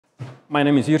My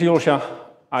name is Jiri Olsa.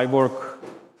 I work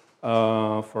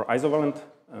for Isovalent,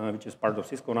 which is part of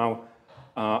Cisco now.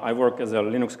 I work as a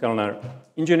Linux kernel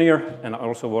engineer, and I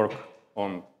also work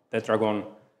on Tetragon,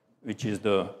 which is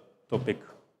the topic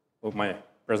of my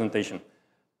presentation.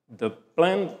 The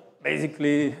plan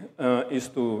basically is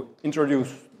to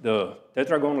introduce the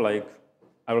Tetragon, like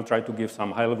I will try to give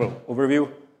some high-level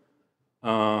overview,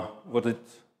 what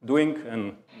it's doing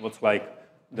and what's like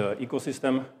the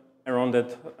ecosystem around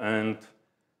it, and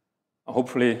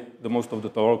hopefully the most of the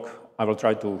talk I will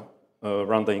try to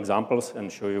run the examples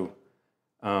and show you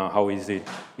how easy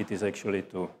it is actually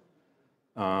to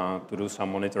do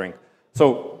some monitoring.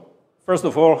 So first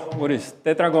of all, what is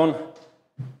Tetragon?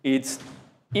 It's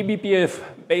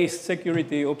eBPF-based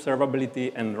security,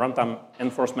 observability, and runtime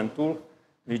enforcement tool,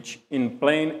 which in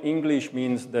plain English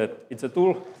means that it's a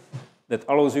tool that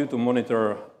allows you to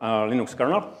monitor Linux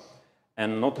kernel.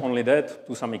 And not only that,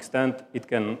 to some extent, it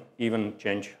can even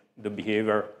change the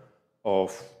behavior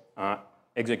of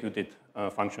executed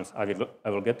functions. I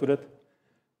will get to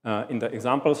that in the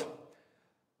examples.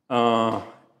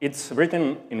 It's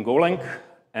written in Golang,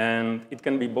 and it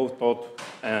can be both taught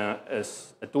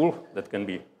as a tool that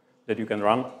you can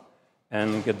run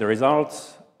and get the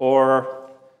results, or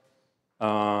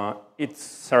it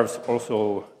serves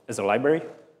also as a library.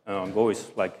 Go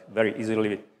is like very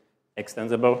easily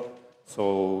extensible.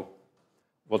 So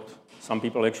what some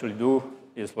people actually do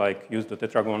is like use the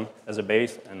Tetragon as a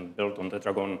base and build on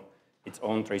Tetragon its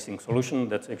own tracing solution.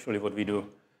 That's actually what we do.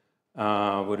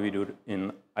 What we do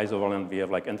in Isovalent, we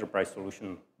have like enterprise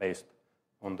solution based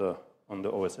on the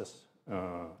OSS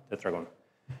Tetragon.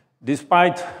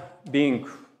 Despite being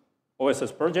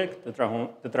OSS project,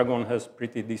 Tetragon has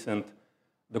pretty decent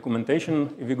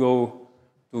documentation. If you go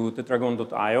to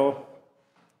tetragon.io,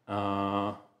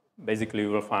 basically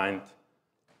you will find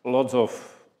lots of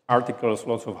articles,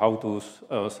 lots of how-tos,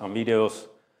 some videos.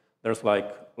 There's like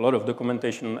a lot of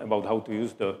documentation about how to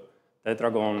use the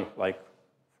Tetragon, like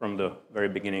from the very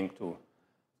beginning to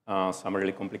some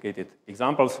really complicated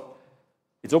examples.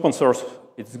 It's open source.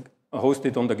 It's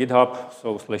hosted on the GitHub,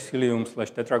 so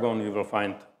 /Cilium/Tetragon, you will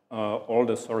find all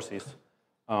the sources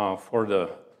for the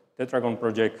Tetragon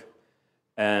project.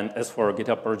 And as for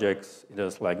GitHub projects, it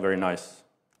has like very nice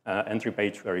entry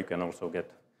page where you can also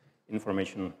get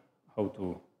information how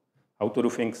to do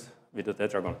things with the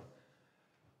Tetragon.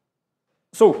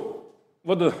 So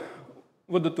what the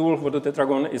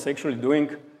Tetragon is actually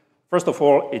doing, first of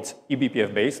all, it's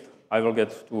eBPF-based. I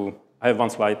have one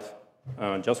slide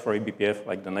just for eBPF,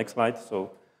 like the next slide.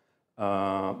 So,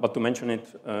 but to mention it,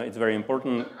 it's very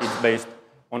important. It's based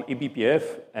on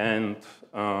eBPF, and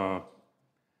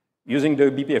using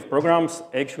the eBPF programs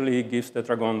actually gives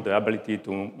Tetragon the ability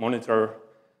to monitor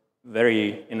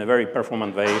in a very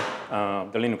performant way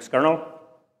the Linux kernel.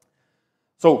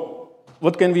 So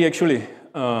what can we actually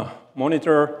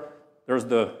monitor? There's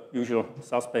the usual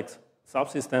suspects,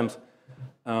 subsystems.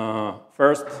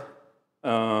 First,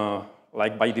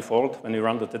 like by default, when you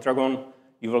run the Tetragon,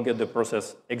 you will get the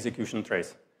process execution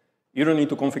trace. You don't need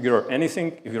to configure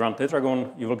anything. If you run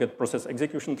Tetragon, you will get process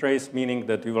execution trace, meaning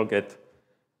that you will get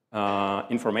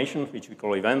information, which we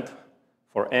call event,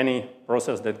 for any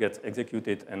process that gets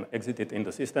executed and exited in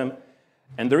the system.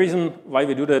 And the reason why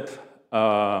we do that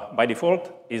by default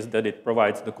is that it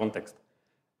provides the context.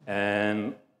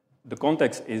 And the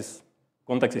context is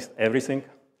everything.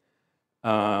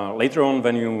 Later on,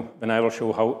 when I will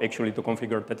show how actually to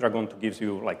configure Tetragon to give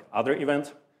you like other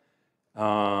events,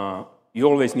 you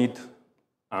always need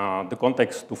the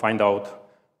context to find out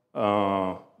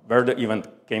where the event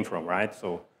came from, right?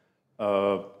 So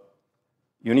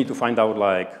you need to find out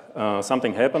like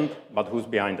something happened, but who's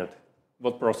behind it?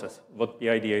 What process? What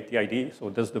PID, TID?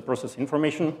 So that's the process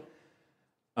information.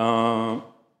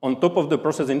 On top of the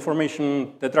process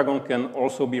information, Tetragon can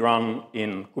also be run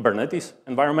in Kubernetes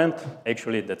environment.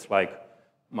 Actually, that's like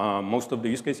most of the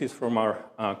use cases from our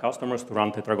customers to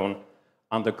run Tetragon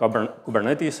under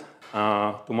Kubernetes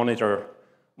to monitor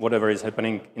whatever is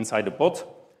happening inside the pod.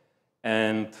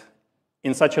 And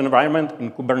in such an environment,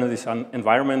 in Kubernetes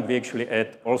environment, we actually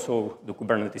add also the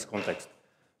Kubernetes context.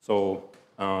 So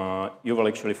you will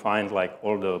actually find like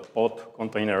all the pod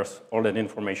containers, all that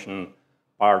information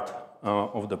part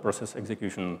of the process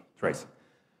execution trace.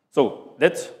 So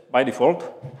that's by default.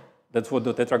 That's what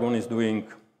the Tetragon is doing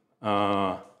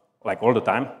like all the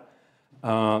time.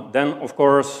 Then, of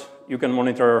course, you can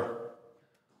monitor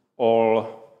all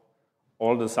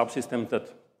the subsystems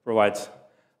that provides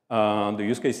the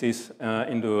use cases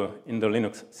in the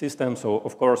Linux system. So,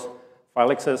 of course,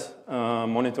 file access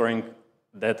monitoring,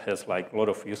 that has like a lot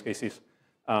of use cases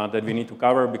that we need to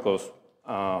cover, because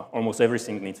almost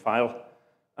everything needs file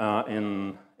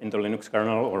in the Linux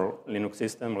kernel or Linux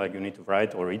system, like you need to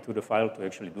write or read to the file to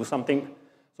actually do something.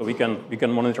 So we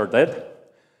can monitor that.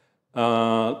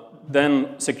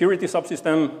 Then security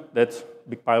subsystem, that's a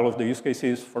big pile of the use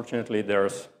cases. Fortunately,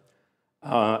 there's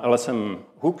LSM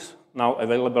hooks now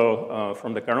available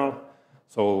from the kernel.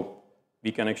 So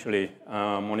we can actually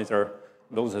monitor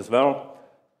those as well.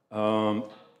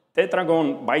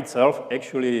 Tetragon by itself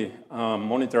actually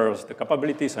monitors the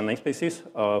capabilities and namespaces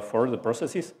for the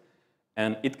processes.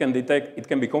 And it can be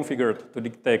configured to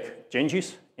detect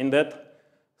changes in that.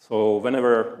 So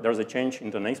whenever there's a change in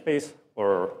the namespace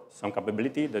or some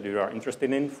capability that you are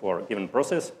interested in for a given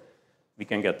process, we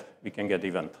can get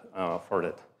event for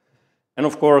that. And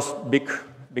of course, big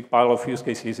pile of use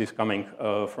cases is coming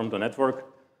from the network,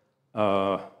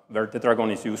 where Tetragon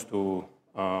is used to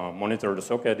monitor the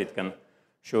socket. It can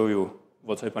show you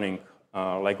what's happening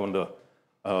like on the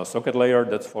socket layer.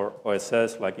 That's for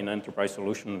OSS. Like in enterprise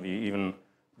solution, we even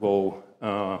go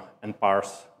and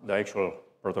parse the actual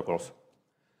protocols.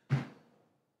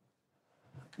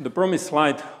 The promised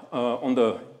slide on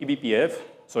the eBPF.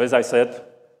 So as I said,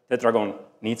 Tetragon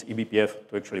needs eBPF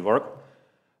to actually work.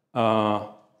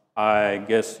 I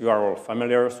guess you are all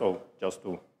familiar, so just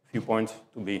a few points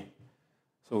to be.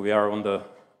 So we are on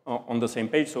the same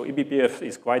page. So eBPF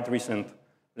is quite recent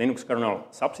Linux kernel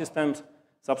subsystem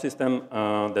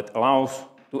that allows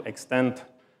to extend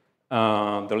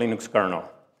the Linux kernel.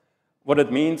 What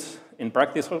it means in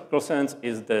practical sense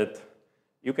is that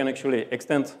you can actually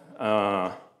extend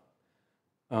the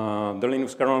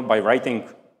Linux kernel by writing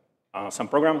some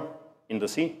program in the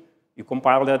C. You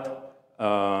compile that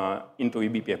into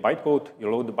eBPF bytecode. You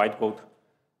load the bytecode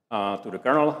to the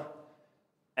kernel,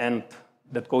 and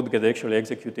that code gets actually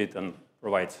executed and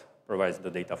provides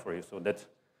the data for you. So that's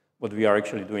what we are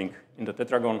actually doing in the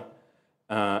Tetragon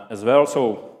as well.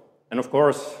 So, and of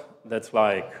course, that's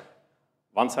like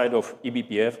one side of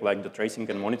eBPF, like the tracing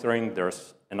and monitoring.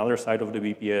 There's another side of the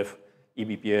eBPF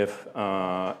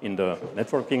in the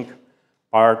networking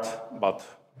part. But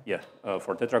yeah,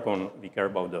 for Tetragon, we care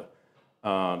about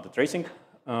the tracing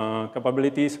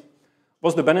capabilities.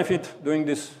 What's the benefit doing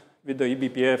this with the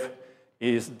eBPF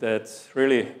is that it's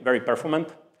really very performant.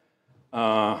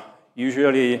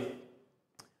 Usually,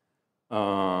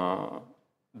 the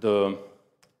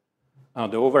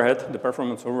overhead, the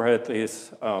performance overhead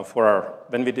is for our,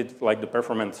 when we did like the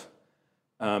performance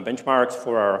benchmarks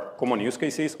for our common use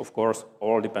cases, of course,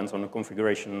 all depends on the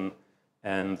configuration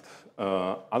and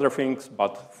other things,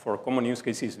 but for common use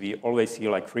cases, we always see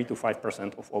like 3 to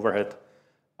 5% of overhead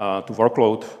to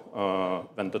workload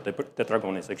when the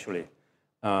Tetragon is actually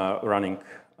running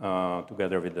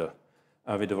together with the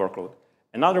workload.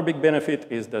 Another big benefit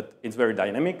is that it's very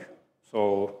dynamic.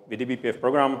 So with the eBPF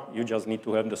program, you just need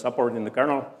to have the support in the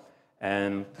kernel,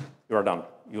 and you are done.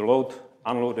 You load,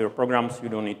 unload your programs. You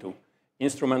don't need to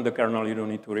instrument the kernel. You don't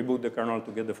need to reboot the kernel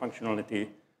to get the functionality.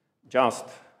 Just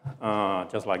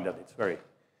like that. It's very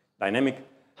dynamic.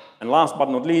 And last but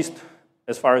not least,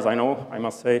 as far as I know, I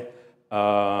must say,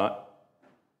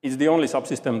 it's the only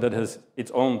subsystem that has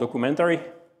its own documentary.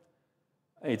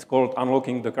 It's called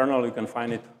Unlocking the Kernel. You can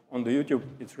find it on the YouTube.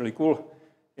 It's really cool.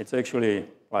 It's actually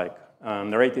like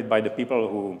narrated by the people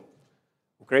who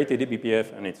created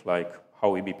eBPF, and it's like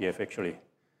how eBPF actually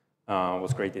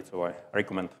was created. So I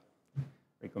recommend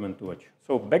to watch.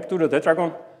 So back to the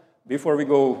Tetragon. Before we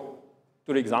go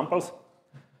to the examples,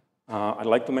 I'd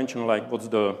like to mention like what's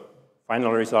the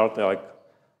final result, like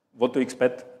what to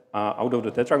expect out of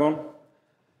the Tetragon.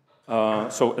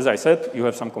 So as I said, you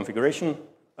have some configuration.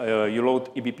 You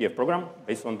load eBPF program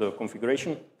based on the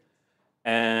configuration,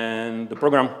 and the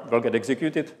program will get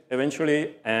executed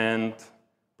eventually and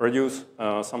produce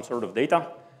some sort of data.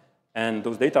 And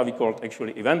those data we call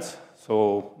actually events.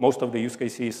 So most of the use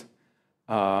cases,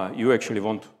 you actually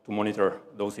want to monitor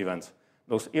those events.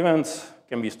 Those events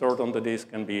can be stored on the disk,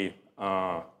 can be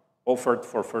offered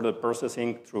for further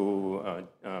processing through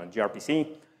gRPC.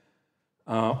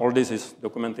 All this is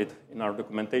documented in our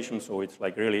documentation, so it's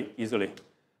like really easily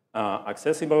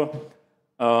accessible.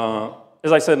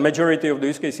 As I said, majority of the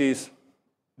use cases,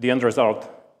 the end result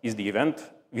is the event.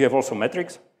 We have also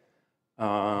metrics,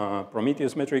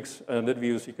 Prometheus metrics that we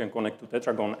use. You can connect to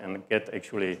Tetragon and get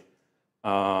actually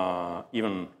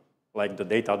even like the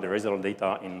data, the result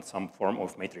data in some form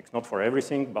of matrix. Not for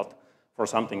everything, but for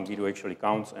something we do actually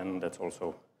counts, and that's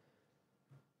also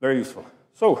very useful.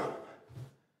 So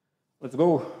let's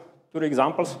go to the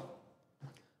examples.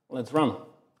 Let's run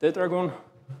Tetragon.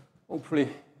 Hopefully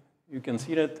you can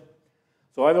see that.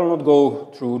 So I will not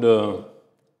go through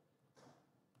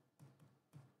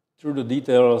through the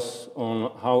details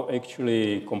on how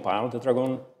actually compile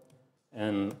Tetragon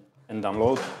and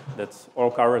download. That's all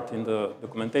covered in the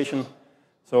documentation.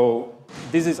 So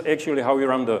this is actually how you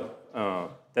run the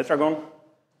Tetragon.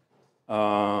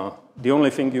 The only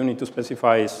thing you need to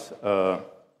specify is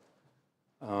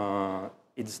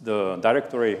it's the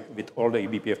directory with all the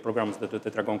eBPF programs that the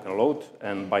Tetragon can load,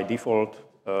 and by default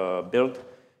build,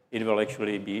 it will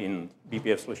actually be in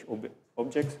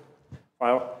bpf/objects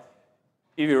file.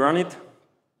 If you run it,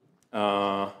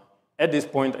 at this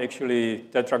point, actually,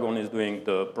 Tetragon is doing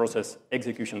the process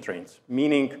execution trains,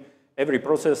 meaning every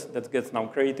process that gets now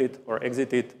created or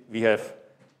exited, we have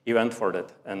event for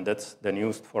that, and that's then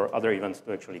used for other events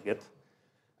to actually get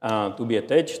to be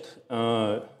attached.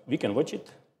 We can watch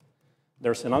it.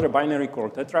 There's another binary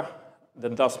called Tetra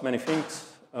that does many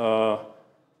things.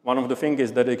 One of the things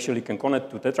is that it actually can connect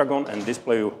to Tetragon and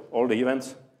display you all the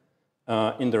events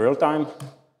in the real time.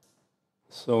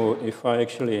 So if I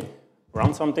actually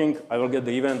run something, I will get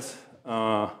the events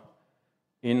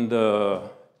in the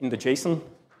JSON.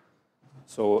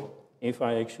 So if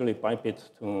I actually pipe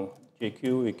it to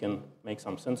JQ, we can make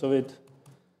some sense of it.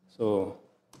 So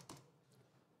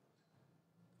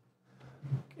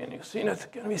can you see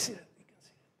it? Can we see it? We can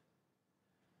see it.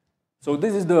 So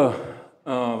this is the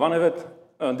one event.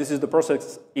 This is the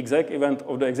process exec event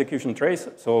of the execution trace.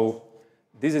 So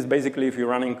this is basically if you're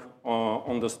running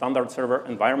on the standard server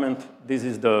environment, this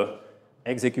is the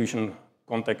execution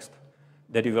context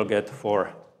that you will get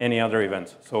for any other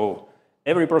events. So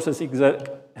every process exec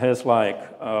has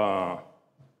like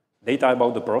data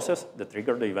about the process that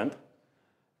triggered the event.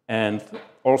 And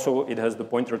also it has the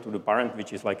pointer to the parent,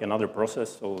 which is like another process.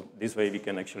 So this way we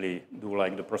can actually do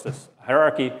like the process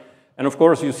hierarchy. And of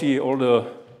course you see all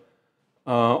the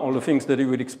things that you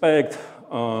would expect,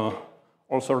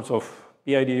 all sorts of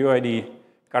PID, UID,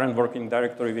 current working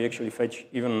directory. We actually fetch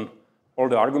even all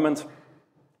the arguments.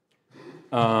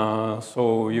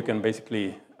 So you can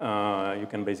basically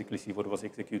see what was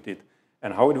executed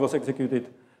and how it was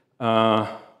executed.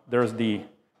 There's the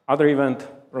other event,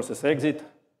 process exit,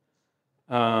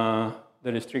 that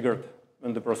is triggered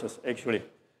when the process actually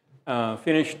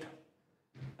finished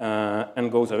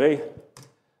and goes away.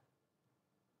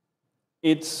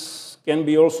 It can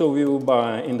be also viewed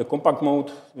in the compact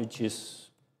mode, which is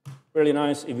really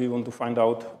nice if you want to find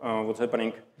out what's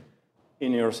happening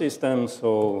in your system.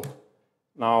 So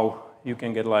now you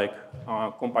can get like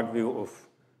a compact view of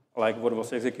like what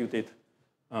was executed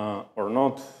or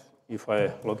not. If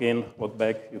I log in, log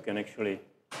back, you can actually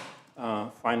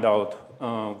find out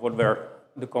what were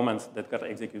the comments that got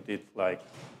executed, like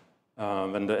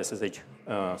when the SSH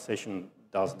session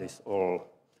does this all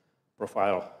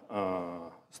profile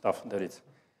stuff that it's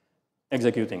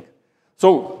executing.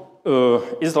 So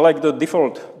it's like the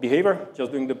default behavior,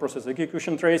 just doing the process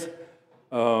execution trace.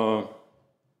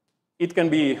 It can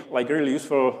be like really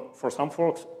useful for some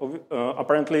folks.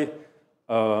 Apparently,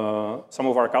 some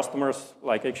of our customers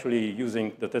like actually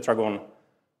using the Tetragon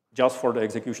just for the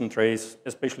execution trace,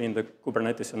 especially in the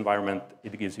Kubernetes environment.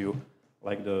 It gives you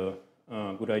like the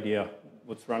good idea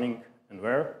what's running and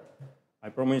where. I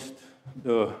promised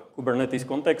the Kubernetes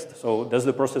context, so that's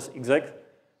the process exec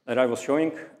that I was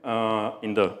showing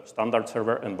in the standard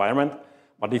server environment.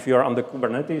 But if you are on the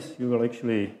Kubernetes, you will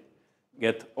actually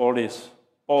get all this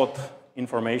pod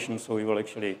information, so you will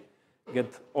actually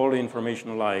get all the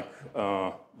information like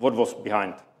what was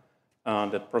behind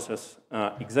that process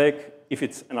exec. If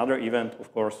it's another event,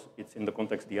 of course, it's in the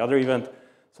context the other event.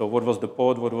 So what was the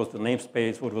pod, what was the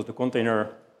namespace, what was the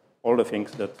container, all the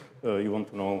things that you want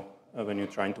to know when you're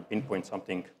trying to pinpoint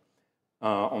something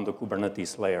on the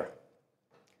Kubernetes layer.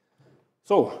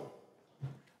 So,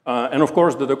 and of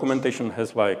course, the documentation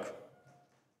has like,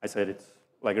 I said, it's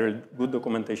like a really good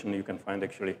documentation. You can find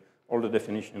actually all the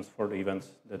definitions for the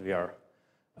events that we are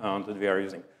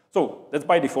using. So that's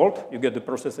by default. You get the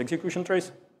process execution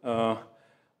trace.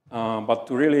 But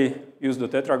to really use the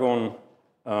Tetragon,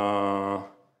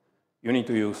 you need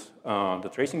to use the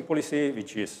tracing policy,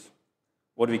 which is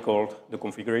what we call the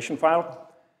configuration file.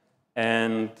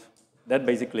 And that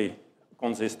basically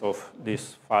consists of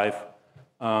these 5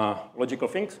 logical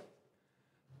things.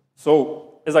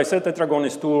 So as I said, Tetragon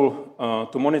is a tool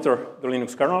to monitor the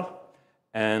Linux kernel.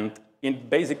 And it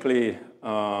basically,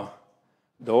 the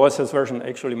OSS version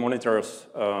actually monitors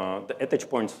the attach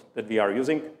points that we are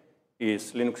using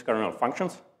is Linux kernel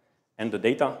functions. And the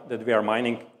data that we are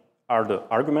mining are the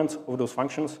arguments of those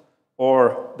functions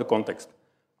or the context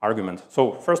argument.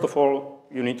 So first of all,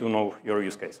 you need to know your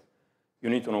use case. You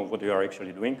need to know what you are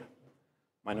actually doing.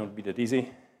 Might not be that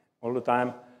easy all the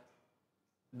time.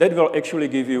 That will actually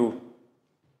give you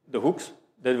the hooks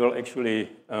that will actually,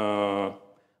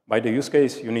 by the use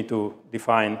case, you need to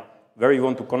define where you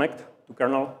want to connect to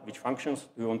kernel, which functions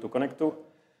you want to connect to.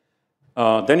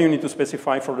 Then you need to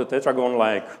specify for the Tetragon,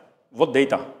 like, what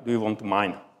data do you want to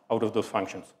mine out of those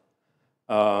functions.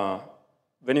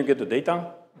 When you get the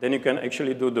data, then you can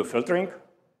actually do the filtering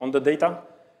on the data.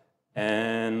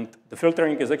 And the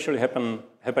filtering is actually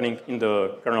happening in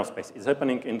the kernel space. It's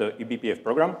happening in the eBPF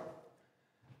program,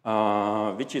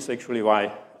 which is actually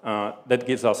why that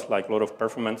gives us like a lot of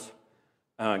performance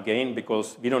gain,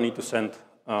 because we don't need to send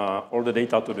all the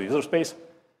data to the user space.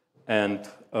 And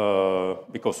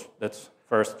because that's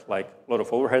first like a lot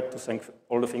of overhead to send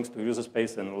all the things to user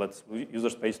space, and let's user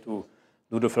space to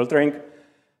do the filtering.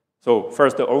 So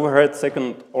first the overhead,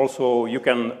 second also you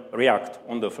can react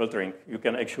on the filtering. You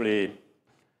can actually,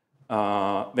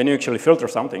 when you actually filter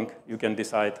something, you can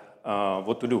decide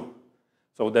what to do.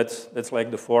 So that's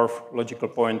like the fourth logical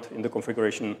point in the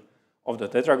configuration of the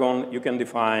Tetragon. You can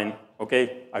define,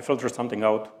 okay, I filtered something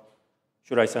out,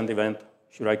 should I send event,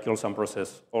 should I kill some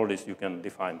process? All this you can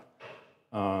define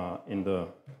in the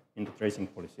tracing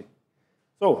policy.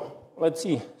 So let's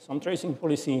see some tracing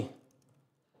policy.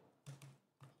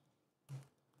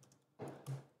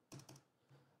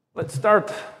 Let's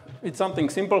start with something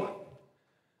simple.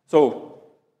 So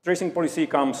tracing policy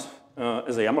comes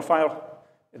as a YAML file.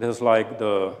 It has like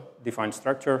the defined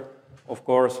structure, of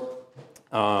course,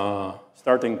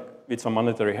 starting with some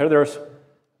mandatory headers,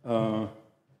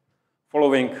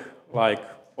 following like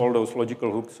all those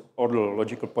logical hooks, all the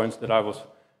logical points that I was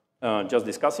just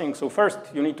discussing. So first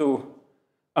you need to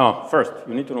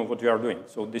know what you are doing.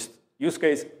 So this use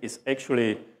case is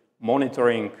actually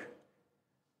monitoring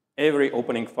every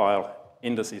opening file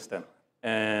in the system.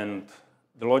 And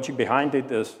the logic behind it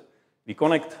is we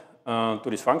connect to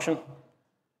this function,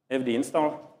 fd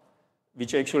install,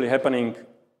 which actually happening,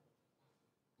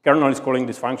 kernel is calling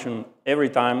this function every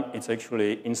time it's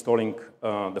actually installing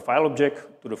the file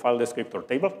object to the file descriptor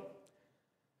table,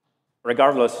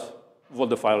 regardless what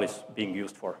the file is being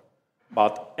used for.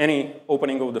 But any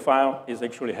opening of the file is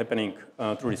actually happening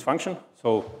through this function.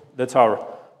 So that's our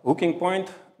hooking point.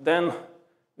 Then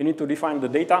we need to define the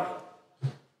data.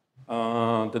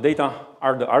 The data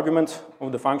are the arguments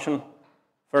of the function.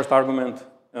 First argument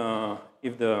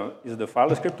is the file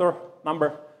descriptor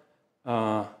number.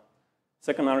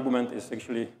 Second argument is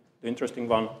actually the interesting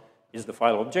one, is the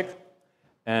file object.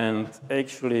 And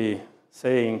actually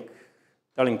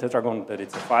telling Tetragon that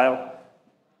it's a file.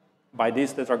 By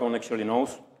this, Tetragon actually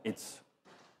knows it's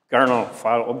kernel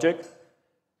file object.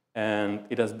 And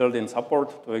it has built-in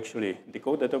support to actually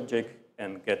decode that object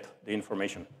and get the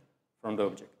information from the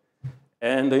object.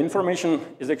 And the information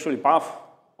is actually path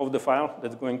of the file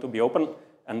that's going to be open.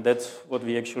 And that's what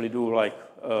we actually do like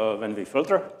when we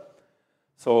filter.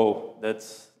 So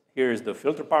here is the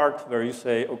filter part where you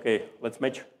say, okay, let's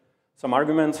match some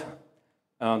arguments.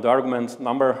 The argument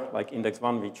number, like index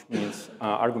 1, which means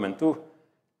argument 2.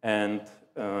 And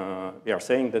we are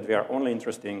saying that we are only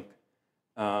interested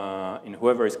in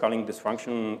whoever is calling this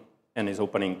function and is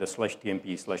opening the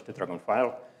 /tmp/tetragon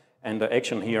file. And the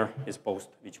action here is post,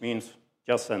 which means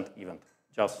just send event,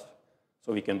 just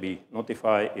so we can be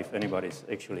notified if anybody is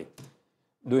actually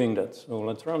doing that. So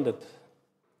let's run that.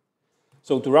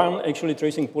 So to run actually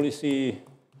tracing policy,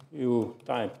 you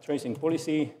type tracing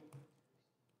policy.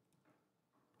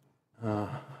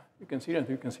 You can see that,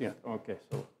 you can see it. Okay,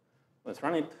 so let's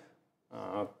run it.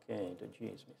 Okay, the G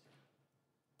is missing.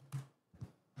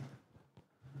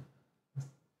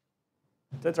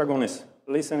 Tetragon is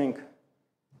listening,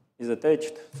 is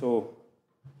attached, so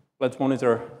let's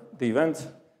monitor the events.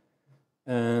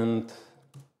 And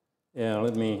yeah,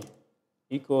 let me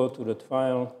echo to that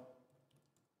file.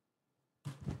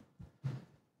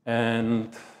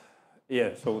 And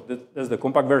yeah, so that's the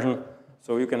compact version.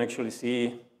 So you can actually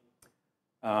see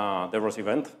there was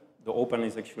event. The open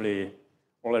is actually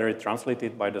already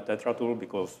translated by the Tetra tool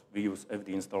because we use fd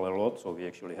install a lot. So we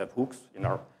actually have hooks in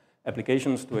our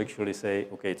applications to actually say,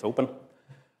 okay, it's open.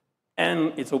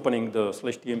 And it's opening the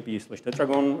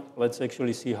 /tmp/tetragon. Let's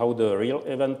actually see how the real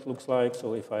event looks like.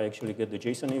 So if I actually get the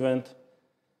JSON event,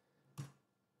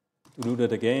 to do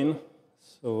that again.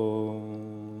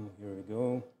 So here we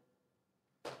go.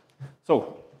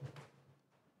 So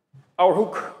our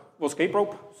hook was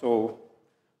kprobe. So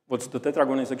what the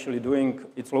Tetragon is actually doing,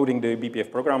 it's loading the eBPF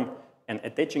program and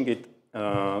attaching it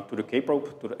to the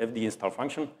kprobe, to the fd install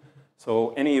function.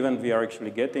 So any event we are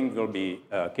actually getting will be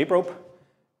kprobe.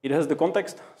 It has the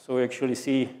context, so you actually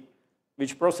see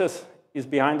which process is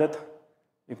behind it.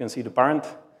 You can see the parent.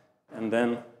 And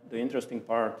then the interesting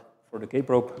part for the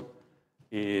kprobe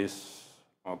is,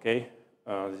 okay,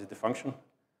 this is the function.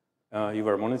 you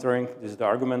were monitoring. This is the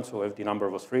argument, so FD number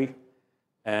was 3.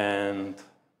 And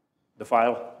the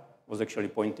file was actually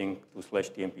pointing to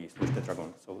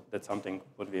 /tmp/tetragon. So that's something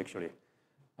what we actually,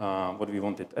 what we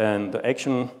wanted. And the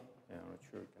action, yeah, I'm not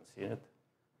sure you can see it.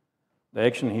 The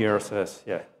action here says,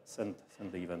 yeah, send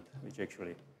the event, which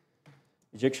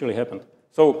actually happened.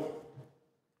 So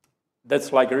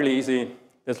that's like really easy.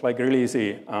 That's like really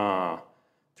easy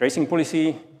tracing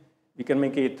policy. We can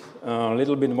make it a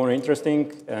little bit more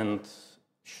interesting and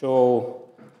show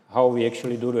how we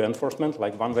actually do the enforcement,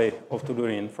 like one way of to do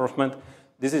the enforcement.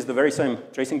 This is the very same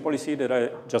tracing policy that I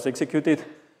just executed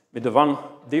with the one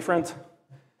difference.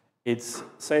 It's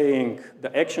saying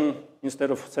the action,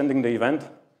 instead of sending the event,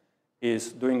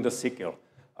 is doing the SQL.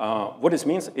 What this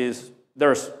means is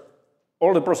there's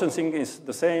all the processing is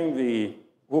the same. We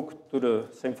hook to the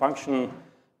same function.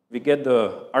 We get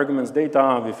the arguments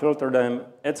data. We filter them.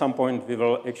 At some point, we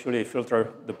will actually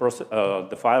filter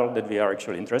the file that we are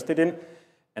actually interested in.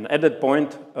 And at that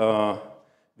point,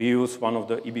 we use one of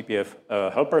the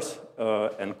eBPF helpers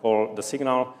and call the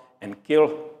signal and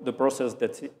kill the process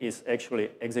that is actually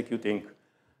executing,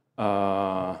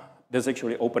 that's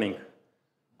actually opening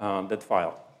that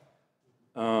file.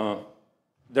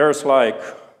 There's like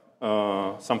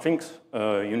some things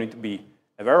you need to be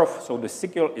aware of. So the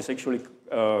SQL is actually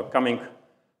coming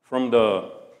from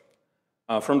the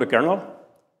kernel,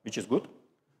 which is good.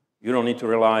 You don't need to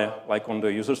rely like on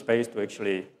the user space to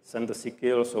actually send the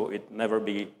SQL, so it never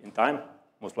be in time,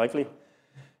 most likely.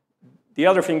 The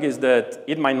other thing is that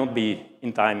it might not be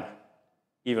in time,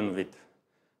 even with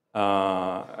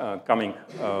coming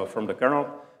from the kernel,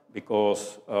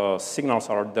 because signals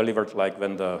are delivered like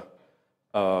when the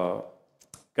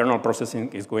kernel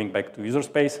processing is going back to user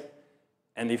space.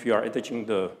 And if you are attaching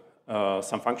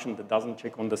some function that doesn't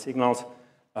check on the signals,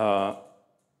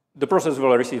 the process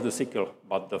will receive the SQL,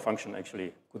 but the function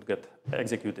actually could get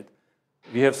executed.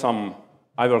 We have some,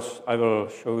 I will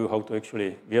show you how to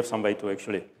actually, we have some way to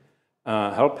actually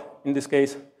help in this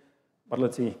case, but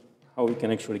let's see how we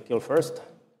can actually kill first.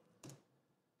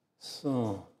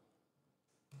 So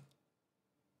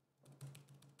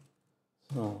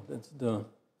that's I'm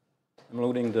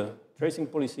loading the tracing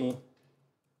policy,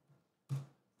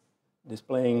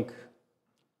 displaying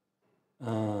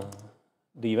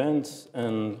the events,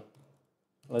 and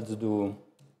let's do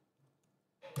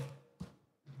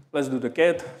the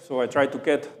cat. So I tried to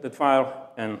cat that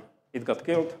file, and it got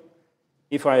killed.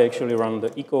 If I actually run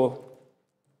the echo,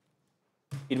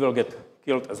 it will get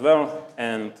killed as well.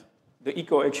 And the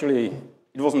echo actually,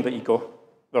 it wasn't the echo.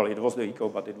 Well, it was the echo,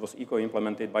 but it was echo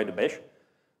implemented by the bash.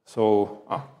 So,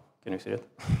 can you see it?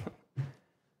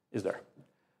 Is there?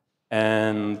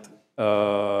 And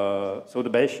so the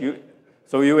bash, you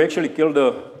actually kill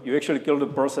the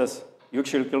process, you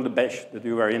actually kill the bash that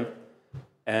you were in,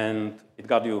 and it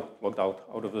got you logged out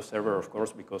of the server, of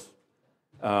course, because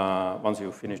once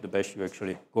you finish the bash, you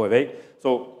actually go away.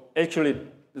 So actually,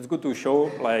 it's good to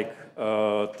show like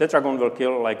Tetragon will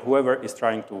kill like whoever is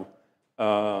trying to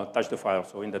touch the file.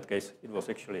 So in that case, it was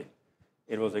actually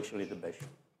the bash.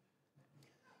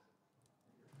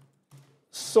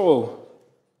 So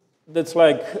that's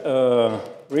like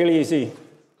really easy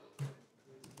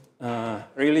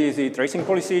tracing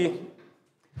policy.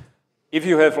 If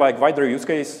you have like wider use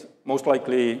case, most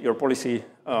likely your policy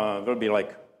will be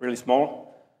like really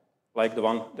small, like the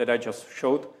one that I just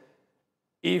showed.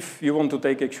 If you want to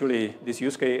take actually this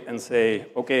use case and say,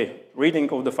 okay, reading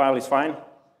of the file is fine,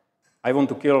 I want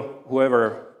to kill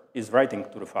whoever is writing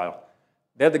to the file.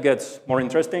 That gets more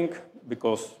interesting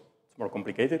because it's more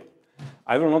complicated.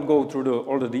 I will not go through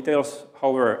all the details.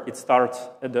 However, it starts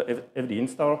at the FD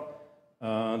install.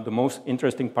 The most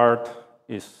interesting part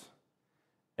is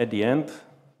at the end,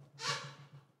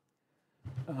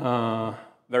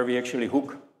 where we actually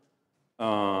hook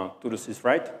to the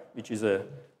syswrite, which is a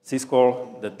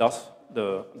syscall that does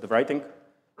the writing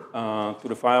to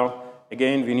the file.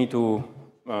 Again, we need to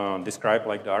describe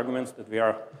like the arguments that we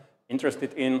are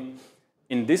interested in.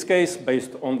 In this case,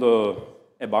 based on the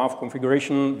above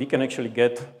configuration, we can actually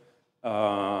get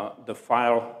the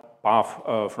file path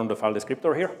from the file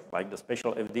descriptor here, like the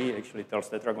special FD actually tells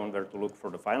Tetragon where to look for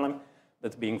the file name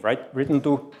that's being written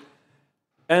to.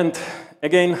 And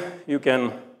again, you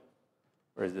can,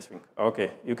 where is this thing?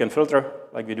 Okay, you can filter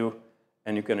like we do,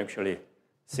 and you can actually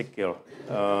SQL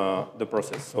the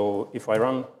process. So if I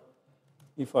run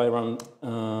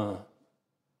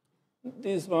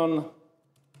this one,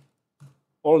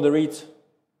 all the reads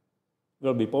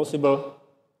will be possible.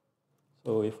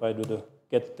 So if I do the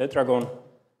get Tetragon,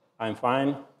 I'm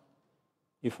fine.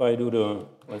 If I do the,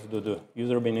 let's do the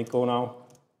user bin echo now.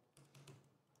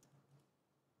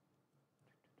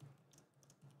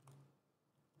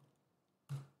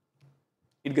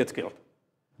 it gets killed.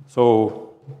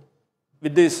 So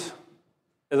with this,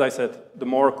 as I said, the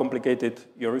more complicated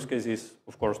your use case is,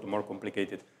 of course, the more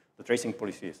complicated the tracing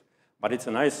policy is. But it's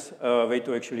a nice way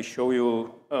to actually show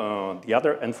you the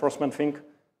other enforcement thing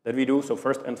that we do. So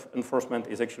first enforcement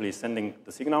is actually sending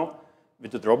the signal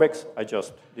with the drawbacks I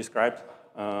just described,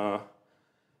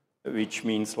 which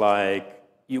means like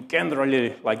you can't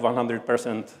really like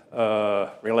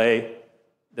 100% relay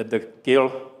that the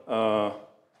kill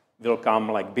will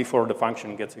come like before the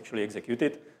function gets actually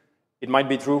executed. It might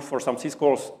be true for some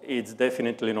syscalls. It's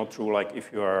definitely not true like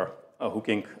if you are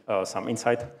hooking some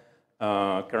inside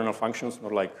kernel functions,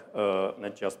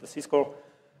 not just the syscall.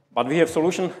 But we have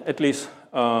solution, at least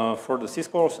for the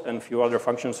syscalls and a few other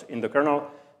functions in the kernel,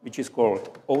 which is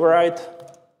called override.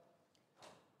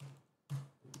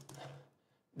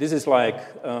 This is like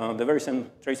the very same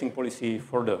tracing policy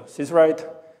for the syswrite,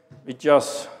 with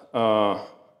just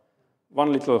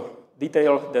one little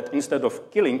detail that instead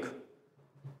of killing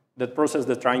that process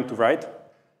that's trying to write,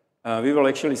 we will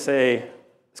actually say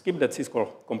skip that syscall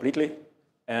completely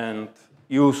and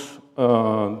use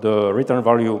the return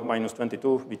value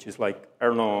 -22, which is like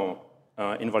Erno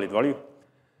invalid value,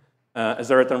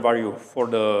 as a return value for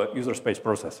the user space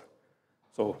process.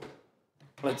 So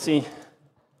let's see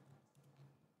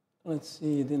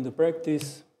it in the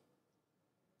practice.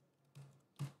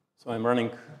 So I'm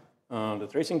running the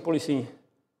tracing policy.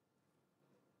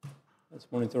 Let's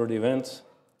monitor the events.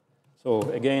 So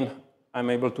again, I'm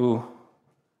able to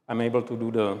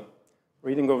do the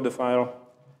reading of the file.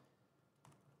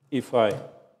 If I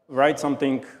write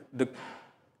something, the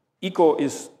echo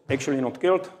is actually not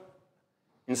killed.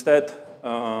 Instead,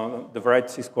 the write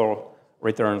syscall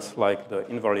returns like the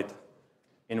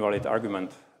invalid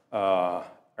argument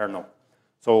Erno.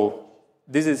 So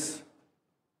this is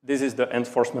the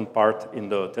enforcement part in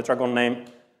the Tetragon name.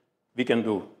 We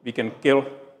can kill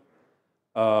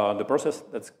the process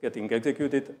that's getting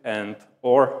executed,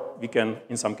 or we can,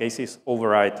 in some cases,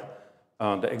 override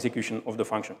the execution of the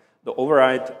function. The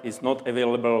override is not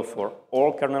available for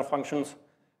all kernel functions.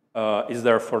 It's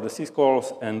there for the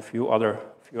syscalls and few other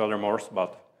mores,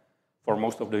 but for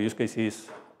most of the use cases,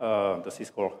 the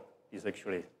syscall is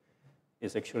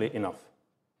actually enough.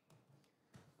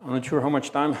 I'm not sure how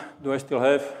much time do I still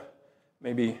have.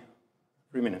 Maybe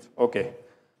 3 minutes. Okay.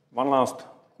 One last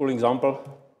cool example.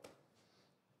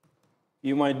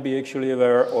 You might be actually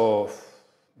aware of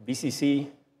BCC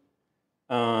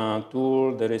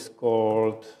tool that is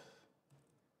called,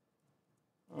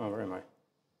 where am I?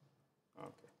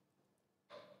 Okay.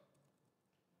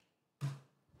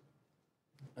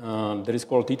 That is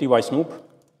called TTY Snoop.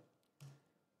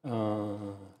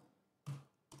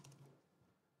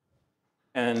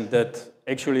 And that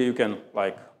actually you can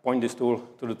like point this tool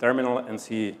to the terminal and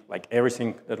see like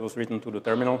everything that was written to the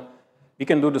terminal. We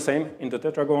can do the same in the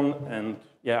Tetragon, and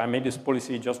yeah, I made this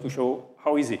policy just to show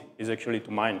how easy it is actually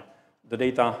to mine the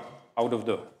data out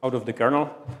of the kernel.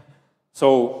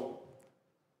 So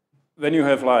when you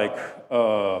have like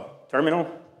a terminal,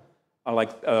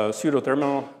 like a pseudo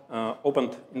terminal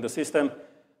opened in the system,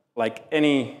 like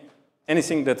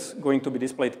anything that's going to be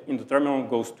displayed in the terminal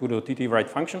goes to the TT-write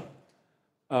function.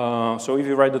 So if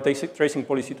you write the tracing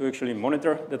policy to actually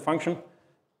monitor that function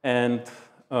and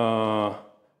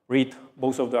read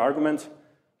both of the arguments,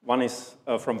 one is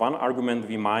from one argument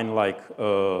we mine like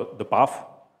the path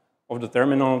of the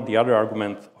terminal, the other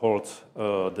argument holds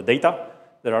the data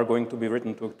that are going to be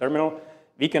written to a terminal.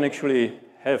 We can actually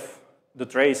have the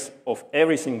trace of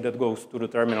everything that goes to the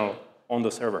terminal on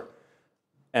the server.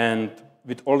 And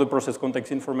with all the process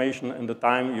context information and the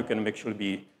time, you can actually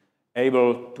be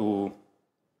able to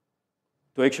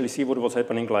actually see what was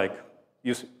happening, like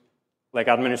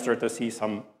administrators see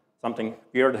something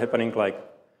weird happening, like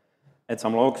at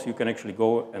some logs, you can actually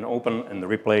go and open and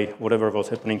replay whatever was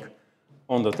happening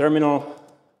on the terminal.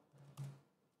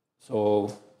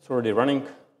 So it's already running.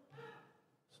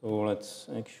 So let's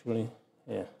actually,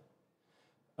 yeah.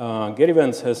 Get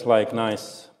events has like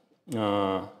nice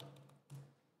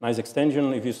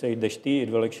extension. If you say -t, it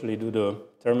will actually do the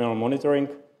terminal monitoring.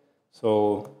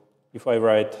 So if I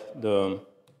write the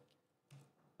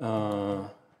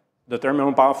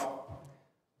terminal path,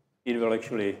 it will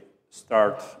actually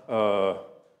start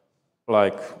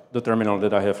like the terminal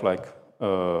that I have, like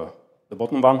the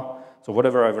bottom one. So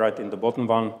whatever I write in the bottom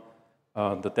one,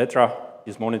 the Tetra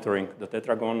is monitoring the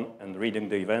Tetragon and reading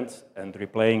the events and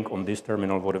replaying on this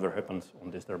terminal whatever happens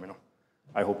on this terminal.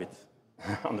 I hope it's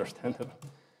understandable.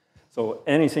 So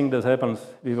anything that happens,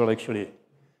 we will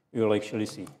actually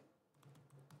see.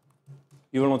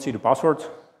 You will not see the password.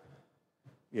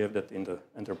 We have that in the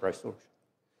enterprise solution.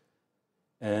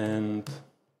 And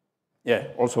yeah,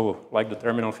 also like the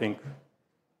terminal thing,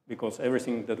 because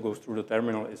everything that goes through the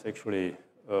terminal is actually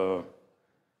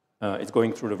it's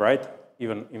going through the write,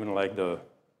 even like the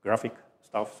graphic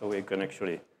stuff, so you can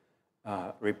actually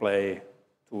replay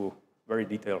to very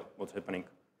detail what's happening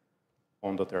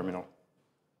on the terminal.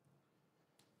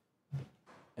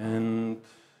 And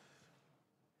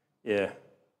yeah,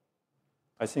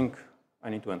 I think I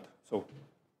need to end. So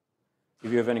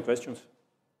if you have any questions,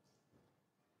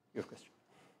 you have questions.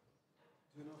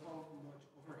 Do you know how much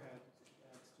overhead it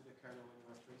adds to the kernel when you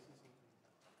are tracing something?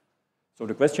 So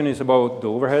the question is about the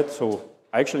overhead. So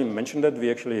I actually mentioned that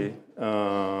we actually,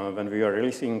 when we are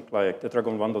releasing like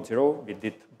Tetragon 1.0, we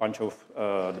did a bunch of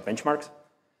the benchmarks.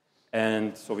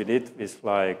 And so we did with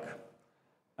like,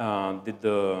 did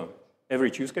the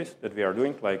average use case that we are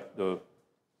doing, like the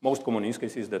most common use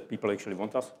cases that people actually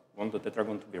want the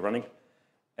Tetragon to be running.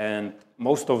 And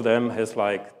most of them has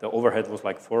like, the overhead was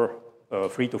like 3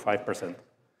 to 5%.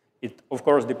 It of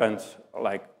course depends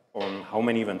like on how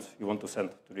many events you want to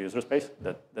send to the user space.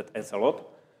 That adds a lot.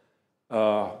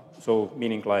 So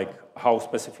meaning like how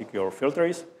specific your filter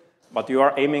is. But you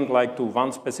are aiming like to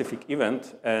one specific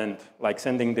event, and like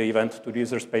sending the event to the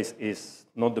user space is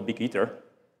not the big eater.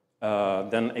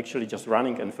 Then actually just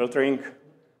running and filtering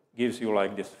gives you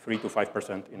like this 3 to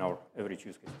 5% in our average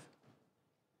use cases.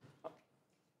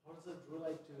 How does it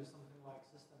relate to something like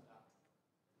system tab?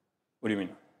 What do you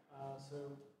mean? So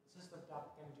system tab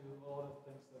can do a lot of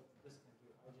things that this can do.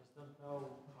 I just don't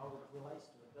know how it relates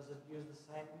to it. Does it use the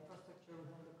same infrastructure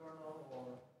within the kernel,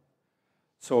 or?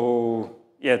 So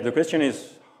yeah, the question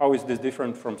is, how is this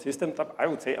different from system tab? I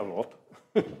would say a lot.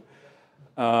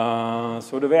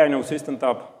 So the way I know system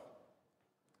tab,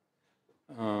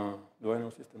 do I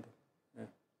know system tab?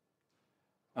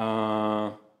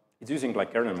 Yeah. It's using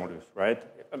like kernel modules, right?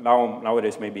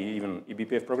 Nowadays, maybe even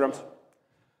eBPF programs.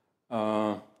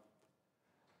 I'm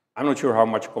not sure how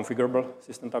much configurable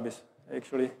system tab is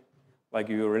actually. Like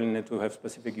you really need to have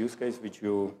specific use case, which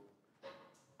you,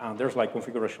 there's like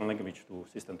configuration language to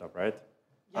system tab, right?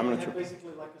 Yeah, I'm not sure.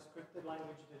 Basically like a scripted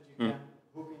language that you can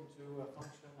hook into a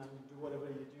function and do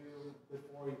whatever you do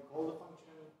before you call the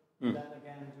function, then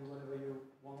again do whatever you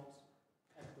want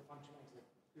as the function exit.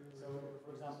 So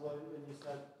for example, when you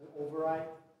said the override,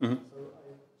 so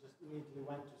I just immediately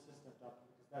went to system tab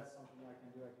because that's something I can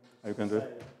do. I can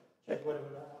just check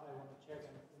whatever I want to check,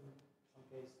 and in some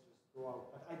case just go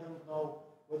out. But I don't know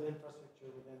what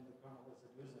infrastructure within the kernel is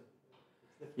it using.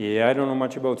 Yeah, I don't know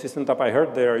much about system tab. I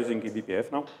heard they are using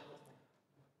eBPF now.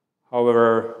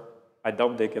 However, I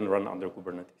doubt they can run under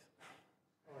Kubernetes.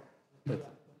 But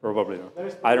probably not.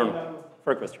 I don't know.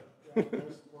 Fair question.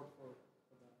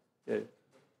 Yeah.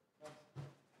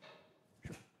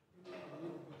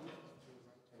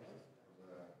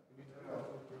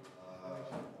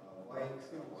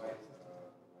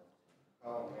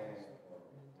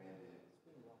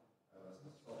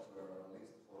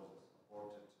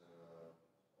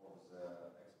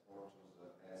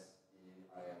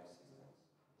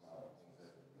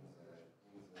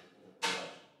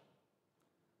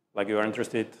 Like you are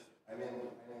interested? I mean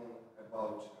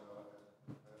about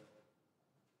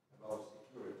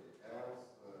security as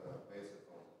based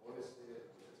on the policy which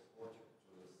is exported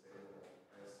to the same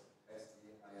as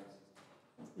SEIM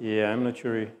system. Yeah, I'm not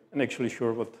sure. I'm actually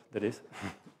sure what that is.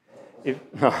 If,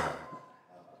 no.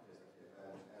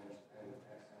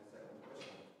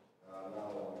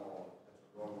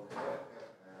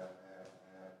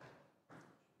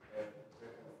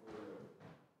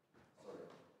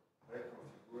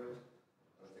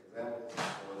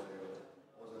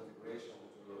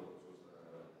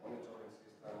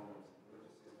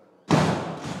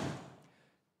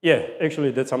 Yeah,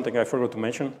 actually, that's something I forgot to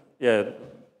mention. Yeah,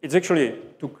 it's actually,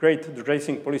 to create the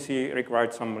tracing policy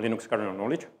required some Linux kernel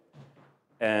knowledge.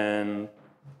 And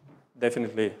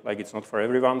definitely, like, it's not for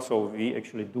everyone. So we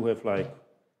actually do have, like,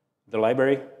 the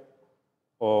library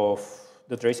of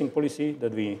the tracing policy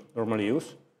that we normally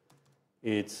use.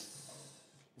 It's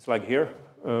like here,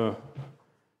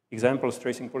 examples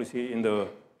tracing policy in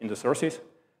the sources.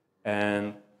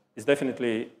 And it's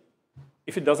definitely,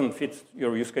 if it doesn't fit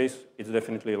your use case, it's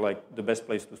definitely like the best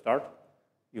place to start.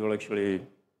 You will actually,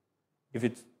 if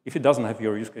it doesn't have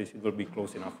your use case, it will be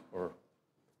close enough, or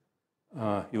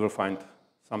you will find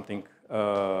something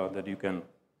that you can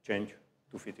change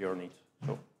to fit your needs.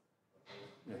 So,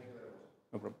 yeah,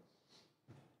 no problem.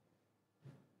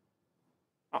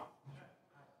 How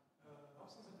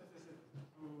sensitive is it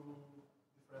to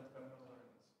different kernel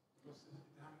variants? Because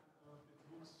it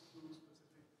moves to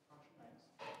specific function names.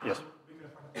 Yes.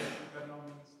 Kernel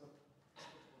means that.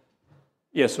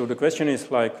 Yeah, so the question is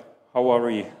like, how are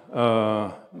we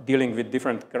dealing with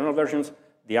different kernel versions?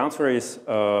 The answer is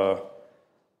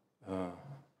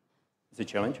it's a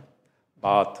challenge,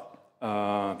 but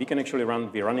we can actually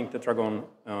we're running Tetragon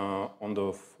on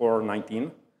the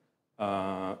 4.19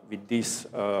 with these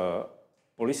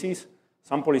policies.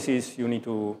 Some policies you need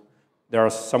to, there are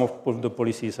some of the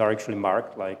policies are actually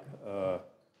marked, like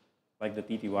the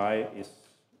TTY is,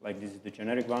 like this is the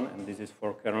generic one, and this is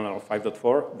for kernel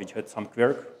 5.4, which had some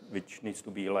quirk, which needs to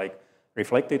be like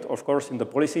reflected, of course, in the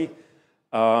policy.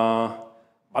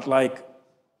 But like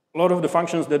a lot of the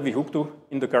functions that we hook to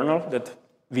in the kernel that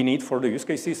we need for the use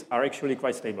cases are actually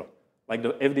quite stable. Like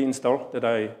the fd install that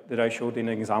I showed in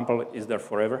an example is there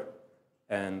forever,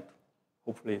 and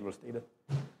hopefully it will stay there.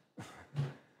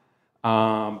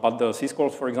 But the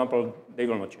syscalls, for example, they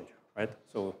will not change, right?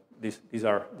 So these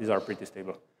are pretty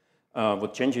stable.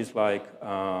 What changes like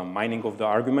mining of the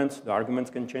arguments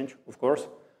can change, of course,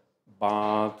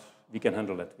 but we can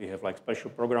handle that. We have like special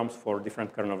programs for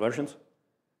different kernel versions,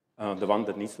 the one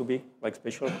that needs to be like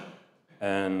special,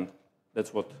 and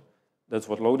that's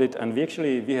what loaded. And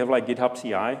we have like GitHub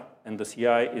CI, and the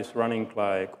CI is running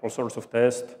like all sorts of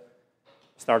tests,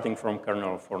 starting from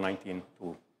kernel 4.19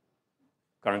 to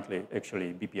currently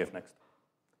actually BPF next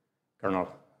kernel,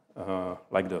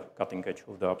 like the cutting edge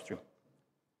of the upstream.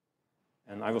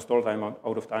 And I was told I'm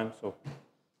out of time, so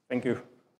thank you.